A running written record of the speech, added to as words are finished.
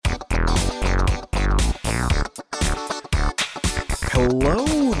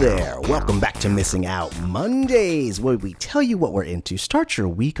Hello there. Welcome back to Missing Out Mondays, where we tell you what we're into. Start your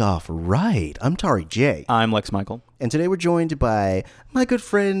week off right. I'm Tari J. I'm Lex Michael. And today we're joined by my good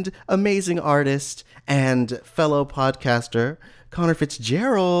friend, amazing artist, and fellow podcaster, Connor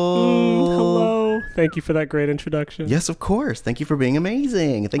Fitzgerald. Hello. Thank you for that great introduction. Yes, of course. Thank you for being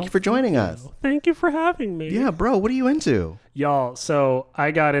amazing. Thank you for joining us. Thank you for having me. Yeah, bro, what are you into? Y'all, so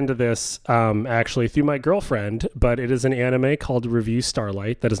I got into this actually through my girlfriend, but it is an anime called Revue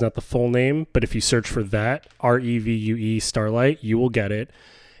Starlight. That is not the full name, but if you search for that, Revue Starlight, you will get it.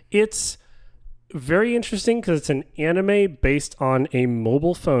 It's very interesting because it's an anime based on a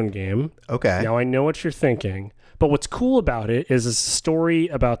mobile phone game. Okay. Now, I know what you're thinking, but what's cool about it is it's a story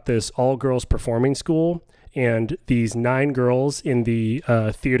about this all-girls performing school, and these 9 girls in the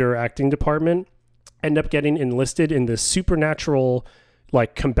theater acting department end up getting enlisted in this supernatural,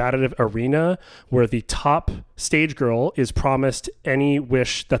 like, combative arena where the top stage girl is promised any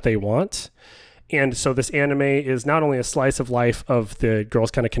wish that they want. And so this anime is not only a slice of life of the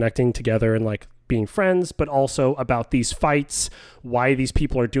girls kind of connecting together and, like, being friends, but also about these fights, why these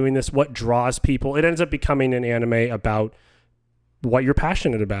people are doing this, what draws people. It ends up becoming an anime about what you're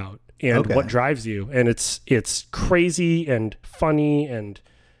passionate about and what drives you. And it's crazy and funny and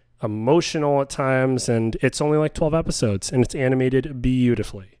emotional at times, and it's only like 12 episodes, and it's animated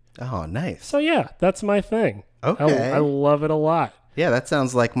beautifully. Oh, nice. So yeah, that's my thing. Okay. I love it a lot. Yeah, that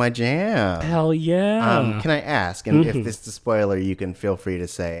sounds like my jam. Hell yeah. Can I ask, and if this is a spoiler, you can feel free to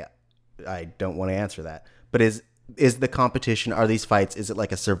say, I don't want to answer that. But is the competition, are these fights, is it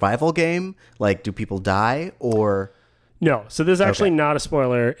like a survival game? Like, do people die, or... No, so this is actually not a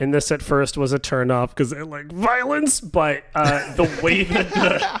spoiler, and this at first was a turn-off because it like violence, but the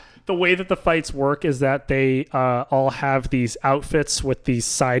way that the fights work is that they all have these outfits with these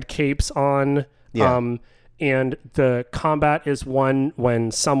side capes on, and the combat is won when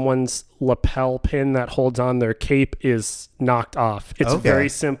someone's lapel pin that holds on their cape is knocked off. It's very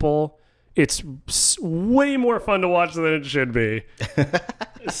simple. It's way more fun to watch than it should be.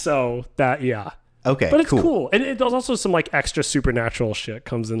 So that, yeah. Okay, but it's cool. And there's also some like extra supernatural shit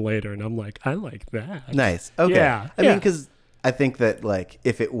comes in later, and I'm like, I like that. Nice. Okay. Yeah. I mean, because I think that, like,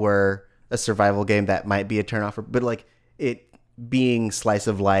 if it were a survival game, that might be a turnoff. But, like, it being slice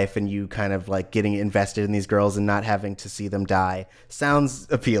of life and you kind of, like, getting invested in these girls and not having to see them die sounds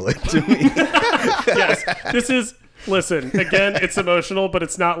appealing to me. Yes. This is, listen, again, it's emotional, but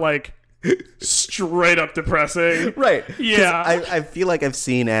it's not, like, straight up depressing. Right. Yeah. I feel like I've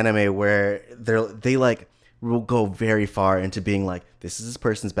seen anime where they like will go very far into being like, this is this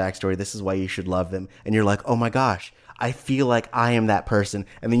person's backstory, this is why you should love them, and you're like, oh my gosh, I feel like I am that person,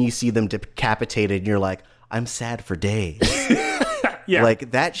 and then you see them decapitated and you're like, I'm sad for days. Yeah.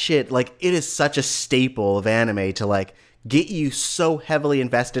 Like that shit, like it is such a staple of anime to like get you so heavily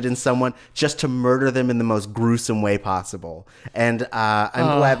invested in someone just to murder them in the most gruesome way possible. And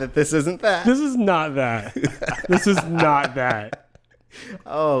I'm glad that this isn't that. This is not that. This is not that.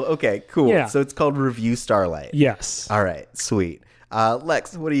 Oh, okay, cool. Yeah. So it's called Revue Starlight. Yes. All right, sweet.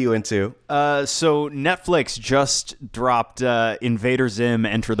 Lex, what are you into? So Netflix just dropped Invader Zim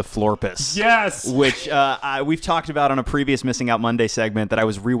Enter the Florpus. Yes. Which we've talked about on a previous Missing Out Monday segment that I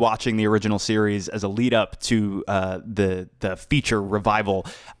was rewatching the original series as a lead up to the feature revival.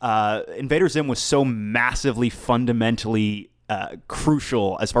 Invader Zim was so massively fundamentally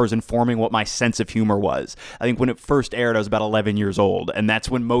crucial as far as informing what my sense of humor was. I think when it first aired, I was about 11 years old, and that's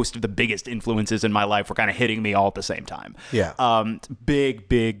when most of the biggest influences in my life were kind of hitting me all at the same time. Yeah. Big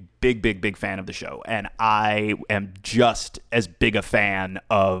fan of the show, and I am just as big a fan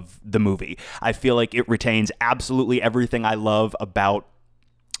of the movie. I feel like it retains absolutely everything I love about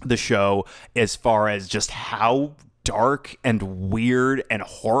the show as far as just how dark and weird and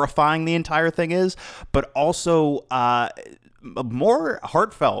horrifying the entire thing is, but also more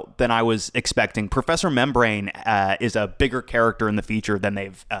heartfelt than I was expecting. Professor Membrane is a bigger character in the feature than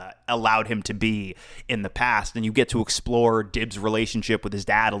they've allowed him to be in the past, and you get to explore Dib's relationship with his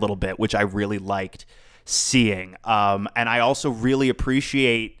dad a little bit, which I really liked seeing. And I also really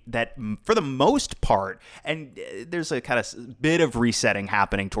appreciate that for the most part, and there's a kind of bit of resetting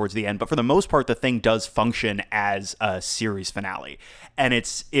happening towards the end, but for the most part, the thing does function as a series finale. And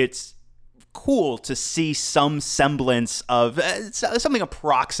it's cool to see some semblance of something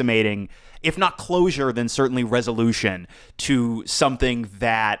approximating, if not closure, then certainly resolution to something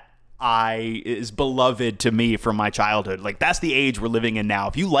that is beloved to me from my childhood. Like, that's the age we're living in now.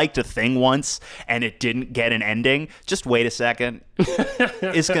 If you liked a thing once and it didn't get an ending, just wait a second.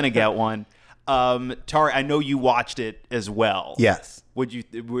 It's going to get one. Tari, I know you watched it as well. Yes.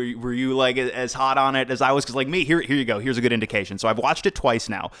 Were you like as hot on it as I was? Because like me, here you go. Here's a good indication. So I've watched it twice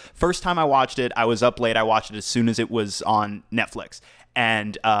now. First time I watched it, I was up late. I watched it as soon as it was on Netflix.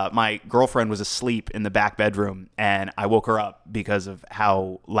 And my girlfriend was asleep in the back bedroom, and I woke her up because of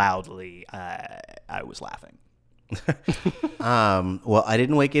how loudly I was laughing. Well, I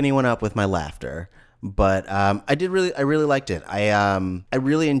didn't wake anyone up with my laughter, but I really liked it. I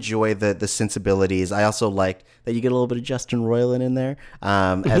really enjoy the sensibilities. I also liked that you get a little bit of Justin Roiland in there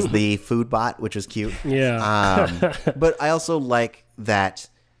as the food bot, which was cute. Yeah. But I also like that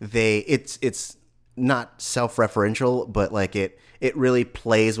it's not self-referential, but like it really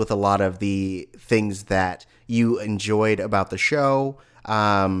plays with a lot of the things that you enjoyed about the show,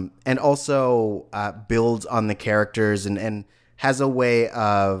 and also builds on the characters and has a way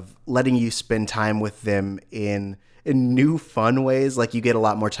of letting you spend time with them in new fun ways. Like you get a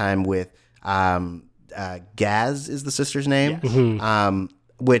lot more time with Gaz is the sister's name, Yes.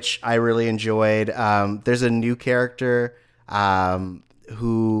 Which I really enjoyed. There's a new character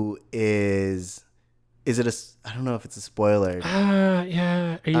who is it a, I don't know if it's a spoiler.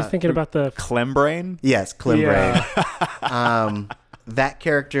 Yeah. Are you thinking about the... Clembrain? Yes, Climbrain. Yeah. That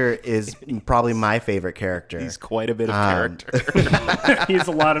character is probably my favorite character. He's quite a bit of character. He's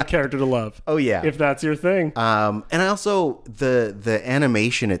a lot of character to love. Oh yeah. If that's your thing. And I also the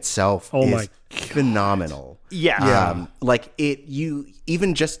animation itself is my phenomenal. Yeah. Like you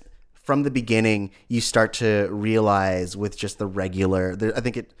even just from the beginning you start to realize with just the regular. I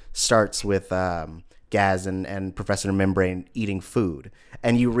think it starts with Gaz and Professor Membrane eating food,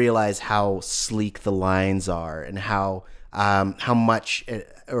 and you realize how sleek the lines are and how much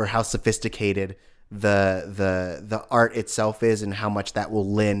or how sophisticated the art itself is, and how much that will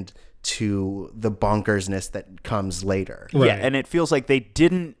lend to the bonkersness that comes later. Right. Yeah, and it feels like they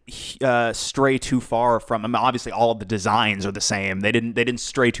didn't stray too far from. I mean, obviously, all of the designs are the same. They didn't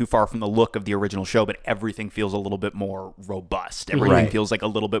stray too far from the look of the original show, but everything feels a little bit more robust. Everything Right. feels like a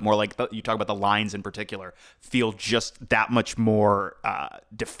little bit more like you talk about the lines in particular feel just that much more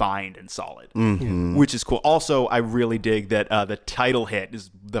defined and solid, which is cool. Also, I really dig that the title hit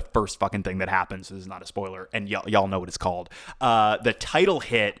is the first fucking thing that happens. This is not a spoiler, and y'all know what it's called. The title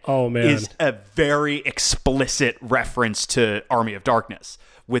hit. Oh, man. Is a very explicit reference to Army of Darkness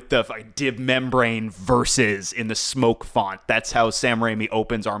with the Div Membrane verses in the smoke font. That's how Sam Raimi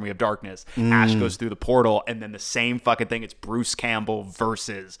opens Army of Darkness. Ash goes through the portal, and then the same fucking thing. It's Bruce Campbell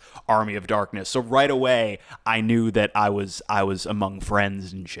versus Army of Darkness. So right away, I knew that I was among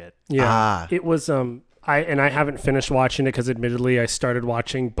friends and shit. Yeah. It was I haven't finished watching it because admittedly I started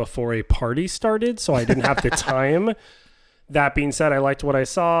watching before a party started, so I didn't have the time. That being said, I liked what I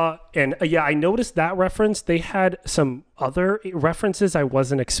saw. And I noticed that reference. They had some other references I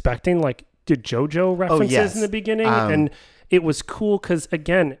wasn't expecting, like did JoJo references in the beginning. And it was cool because,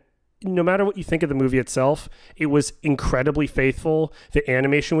 again, no matter what you think of the movie itself, it was incredibly faithful. The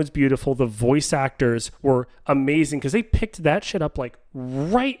animation was beautiful. The voice actors were amazing because they picked that shit up like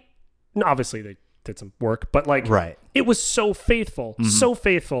right. Obviously, they did some work, but like Right. it was so faithful, so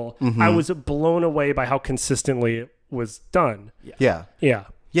faithful. I was blown away by how consistently it was done. Yeah. Yeah.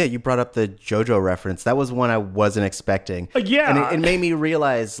 Yeah, you brought up the JoJo reference. That was one I wasn't expecting. Yeah. And it made me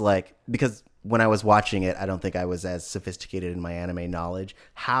realize, like, because when I was watching it, I don't think I was as sophisticated in my anime knowledge,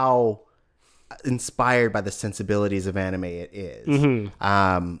 how inspired by the sensibilities of anime it is.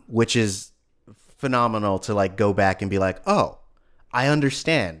 Which is phenomenal to, like, go back and be like, oh, I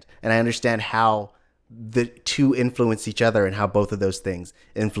understand. And I understand how the two influence each other and how both of those things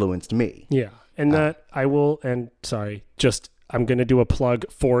influenced me. Yeah. And that I will, and sorry, just I'm going to do a plug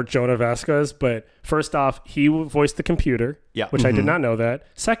for Jonah Vasquez. But first off, he voiced the computer, which I did not know that.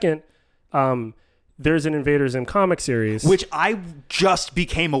 Second, there's an Invader Zim comic series. Which I just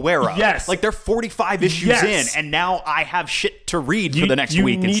became aware of. Yes. Like they're 45 issues in, and now I have shit to read for the next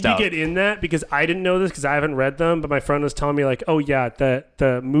week and stuff. You need to get in that because I didn't know this because I haven't read them, but my friend was telling me like, oh yeah,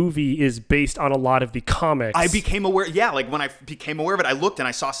 the movie is based on a lot of the comics. I became aware. Yeah, like when I became aware of it, I looked and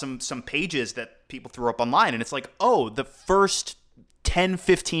I saw some pages that people threw up online, and it's like, oh, the first 10,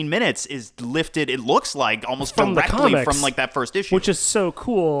 15 minutes is lifted, it looks like, almost From the directly comics, from like that first issue. which is so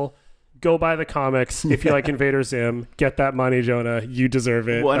cool. Go buy the comics if you like Invader Zim. Get that money, Jonah. You deserve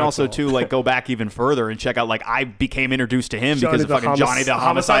it. Well, and That's also, all. too, like, go back even further and check out, like, I became introduced to him because of the fucking Johnny the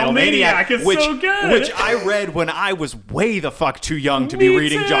Homicidal Maniac, is which, so good. which I read when I was way the fuck too young to be Me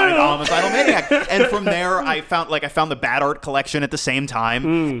reading too. Johnny the Homicidal Maniac. And from there, I found the Bad Art collection at the same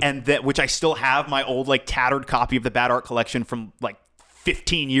time, and that which I still have my old, like, tattered copy of the Bad Art collection from, like,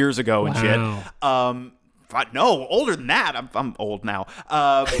 15 years ago and shit. no, older than that. I'm old now.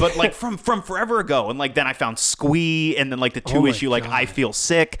 But like from forever ago, and like then I found Squee, and then like the 2-issue like I Feel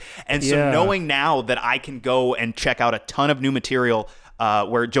Sick, and so knowing now that I can go and check out a ton of new material.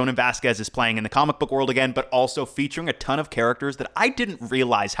 Where Jonan Vasquez is playing in the comic book world again, but also featuring a ton of characters that I didn't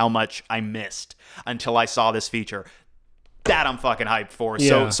realize how much I missed until I saw this feature. That I'm fucking hyped for.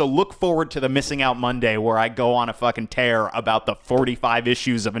 Yeah. So look forward to the Missing Out Monday where I go on a fucking tear about the 45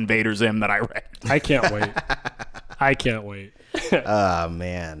 issues of Invader Zim that I read. I can't wait. I can't wait. Oh,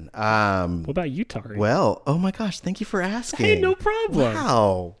 man. What about you, Tari? Well, oh my gosh, thank you for asking. Hey, no problem.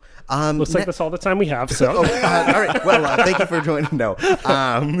 Wow. Looks like that's all the time we have. So, all right. Well, thank you for joining. No.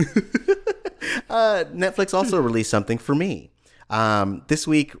 Netflix also released something for me. Last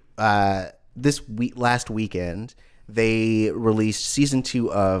weekend, they released season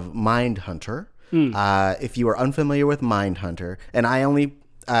 2 of Mindhunter. If you are unfamiliar with Mindhunter, and I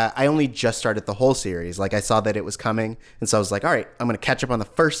only just started the whole series. Like, I saw that it was coming, and so I was like, all right, I'm going to catch up on the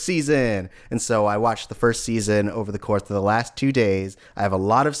first season. And so I watched the first season over the course of the last 2 days. I have a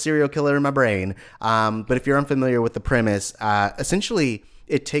lot of serial killer in my brain. But if you're unfamiliar with the premise, essentially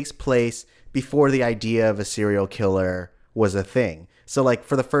it takes place before the idea of a serial killer was a thing. So, like,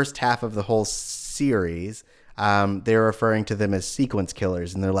 for the first half of the whole series, they're referring to them as sequence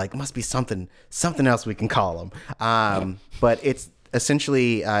killers, and they're like, must be something else we can call them. But it's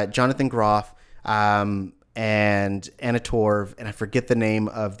essentially Jonathan Groff and Anna Torv, and I forget the name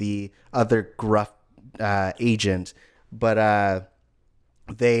of the other Gruff agent, but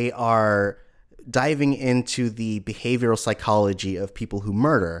they are diving into the behavioral psychology of people who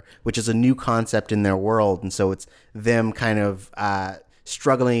murder, which is a new concept in their world. And so it's them kind of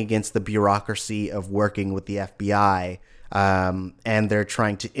struggling against the bureaucracy of working with the FBI, and they're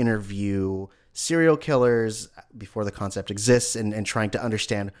trying to interview serial killers before the concept exists, and trying to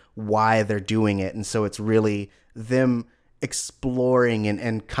understand why they're doing it. And so it's really them exploring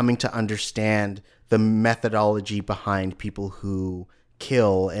and coming to understand the methodology behind people who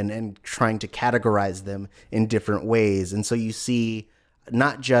kill, and trying to categorize them in different ways. And so you see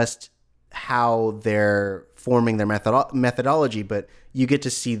not just how they're forming their methodology, but you get to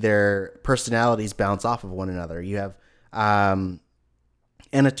see their personalities bounce off of one another. You have Anna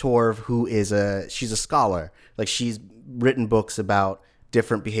Torv, who she's a scholar. Like, she's written books about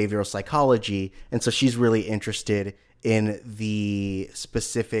different behavioral psychology, and so she's really interested in the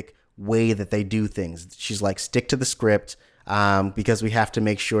specific way that they do things. She's like, stick to the script, because we have to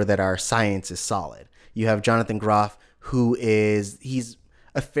make sure that our science is solid. You have Jonathan Groff, he's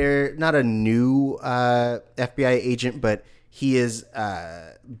not a new FBI agent, but he has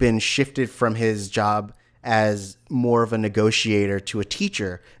been shifted from his job as more of a negotiator to a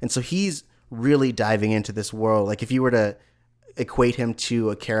teacher. And so he's really diving into this world. Like, if you were to equate him to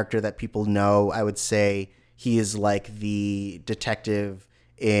a character that people know, I would say he is like the detective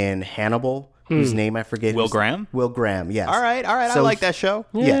in Hannibal, whose name I forget. Will Graham? Will Graham, yes. All right. So I like that show.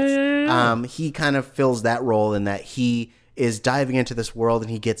 Yes. He kind of fills that role in that he is diving into this world,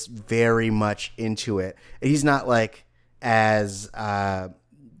 and he gets very much into it. He's not like as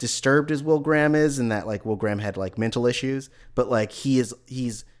disturbed as Will Graham is, in that like Will Graham had like mental issues, but like he's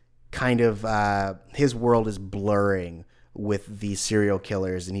kind of his world is blurring with these serial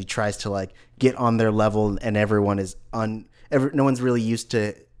killers, and he tries to like get on their level, and everyone is no one's really used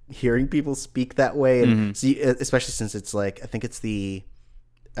to hearing people speak that way. And so especially since it's like, I think it's the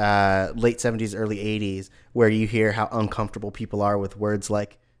late 70s, early 80s, where you hear how uncomfortable people are with words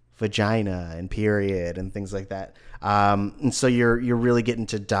like vagina and period and things like that. And so you're really getting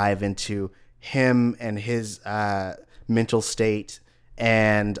to dive into him and his mental state.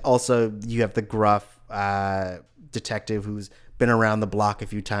 And also you have the gruff detective who's been around the block a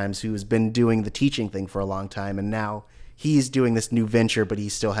few times, who's been doing the teaching thing for a long time, and now he's doing this new venture, but he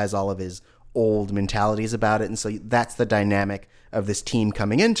still has all of his old mentalities about it. And so that's the dynamic of this team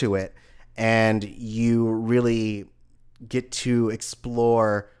coming into it. And you really get to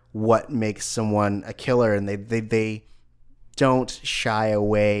explore what makes someone a killer. And they don't shy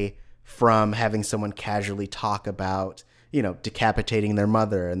away from having someone casually talk about, decapitating their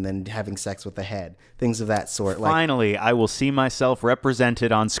mother and then having sex with the head, things of that sort. Finally, I will see myself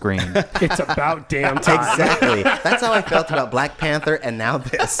represented on screen. It's about damn time. Exactly. That's how I felt about Black Panther, and now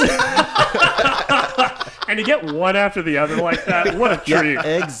this. And to get one after the other like that, what a treat. Yeah,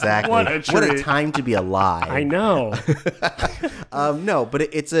 exactly. What a treat. What a time to be alive. I know. No, but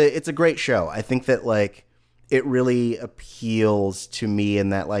it's a great show. I think that like it really appeals to me in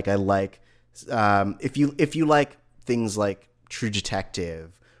that like I like if you like things like True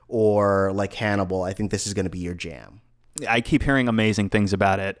Detective or like Hannibal, I think this is going to be your jam. I keep hearing amazing things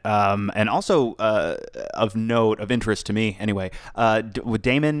about it. And also of note, of interest to me anyway,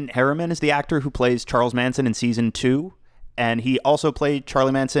 Damon Harriman is the actor who plays Charles Manson in season 2. And he also played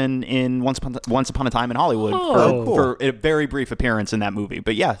Charlie Manson in Once Upon a Time in Hollywood for a very brief appearance in that movie.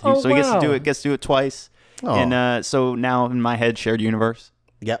 But yeah, so he gets to do it twice. And so now in my head, shared universe.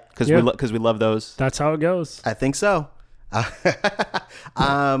 Yep. Because we love those. That's how it goes. I think so.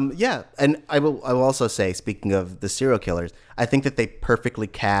 Yeah, and I will also say, speaking of the serial killers, I think that they perfectly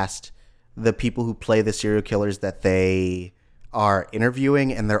cast the people who play the serial killers that they are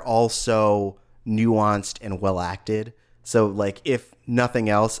interviewing, and they're all so nuanced and well acted. So, like, if nothing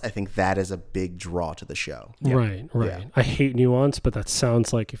else, I think that is a big draw to the show. Right. Yeah. I hate nuance, but that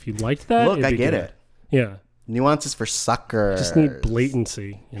sounds like if you liked that, Look, it'd I be get good. it. Yeah. Nuances for suckers. Just need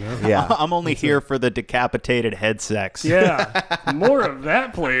blatancy, you know? Yeah. I'm only here for the decapitated head sex. Yeah. More of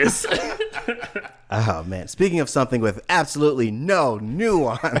that, please. Oh, man. Speaking of something with absolutely no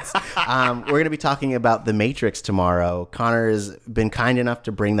nuance, we're going to be talking about The Matrix tomorrow. Connor has been kind enough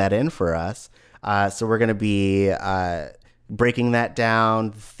to bring that in for us. So we're going to be breaking that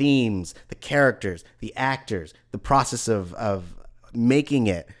down, the themes, the characters, the actors, the process of making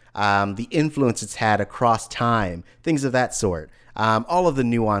it, the influence it's had across time, things of that sort, all of the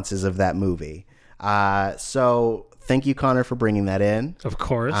nuances of that movie. So thank you, Connor, for bringing that in. Of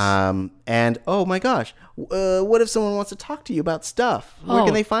course. And oh my gosh, what if someone wants to talk to you about stuff? Where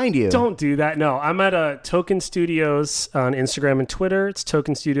can they find you? Don't do that. No, I'm at Token Studios on Instagram and Twitter. It's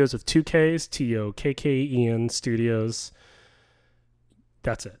Token Studios with 2 Ks, TOKKEN Studios.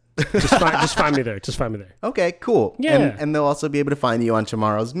 That's it. Just find me there. Just find me there. Okay, cool. Yeah. And they'll also be able to find you on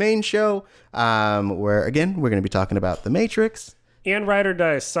tomorrow's main show, where, again, we're going to be talking about The Matrix. And Ride or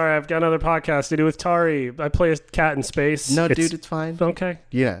Dice. Sorry, I've got another podcast to do with Tari. I play a cat in space. No, dude, it's fine. Okay.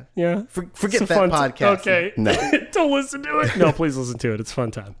 Yeah. Yeah. Forget It's a that fun podcast. Okay. No. Don't listen to it. No, please listen to it. It's a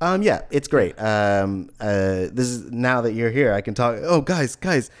fun time. Yeah, it's great. This is now that you're here, I can talk. Oh, guys,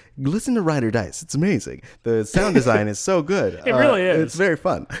 listen to Ride or Dice. It's amazing. The sound design is so good. It really is. It's very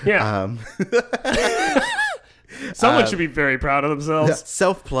fun. Yeah. Someone should be very proud of themselves.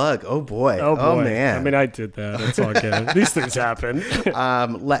 Self-plug. Oh, boy. Oh, boy. Oh, man. I mean, I did that. It's all good. These things happen.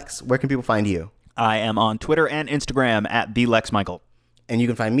 Lex, where can people find you? I am on Twitter and Instagram at TheLexMichael. And you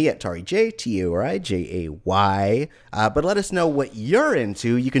can find me at Tari J, TORIJAY. But let us know what you're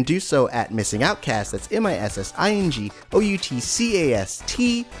into. You can do so at Missing Outcast. That's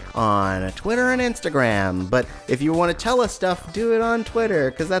MISSINGOUTCAST on Twitter and Instagram. But if you want to tell us stuff, do it on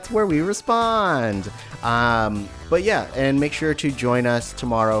Twitter, because that's where we respond. But yeah, and make sure to join us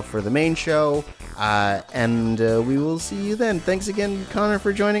tomorrow for the main show. And we will see you then. Thanks again, Connor,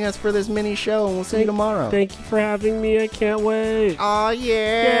 for joining us for this mini show, and we'll see you tomorrow. Thank you for having me. I can't wait. Oh, yeah.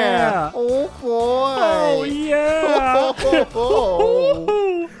 Yeah. Oh, boy. Oh, yeah.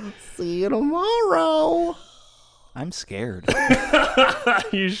 See you tomorrow. I'm scared.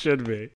 You should be.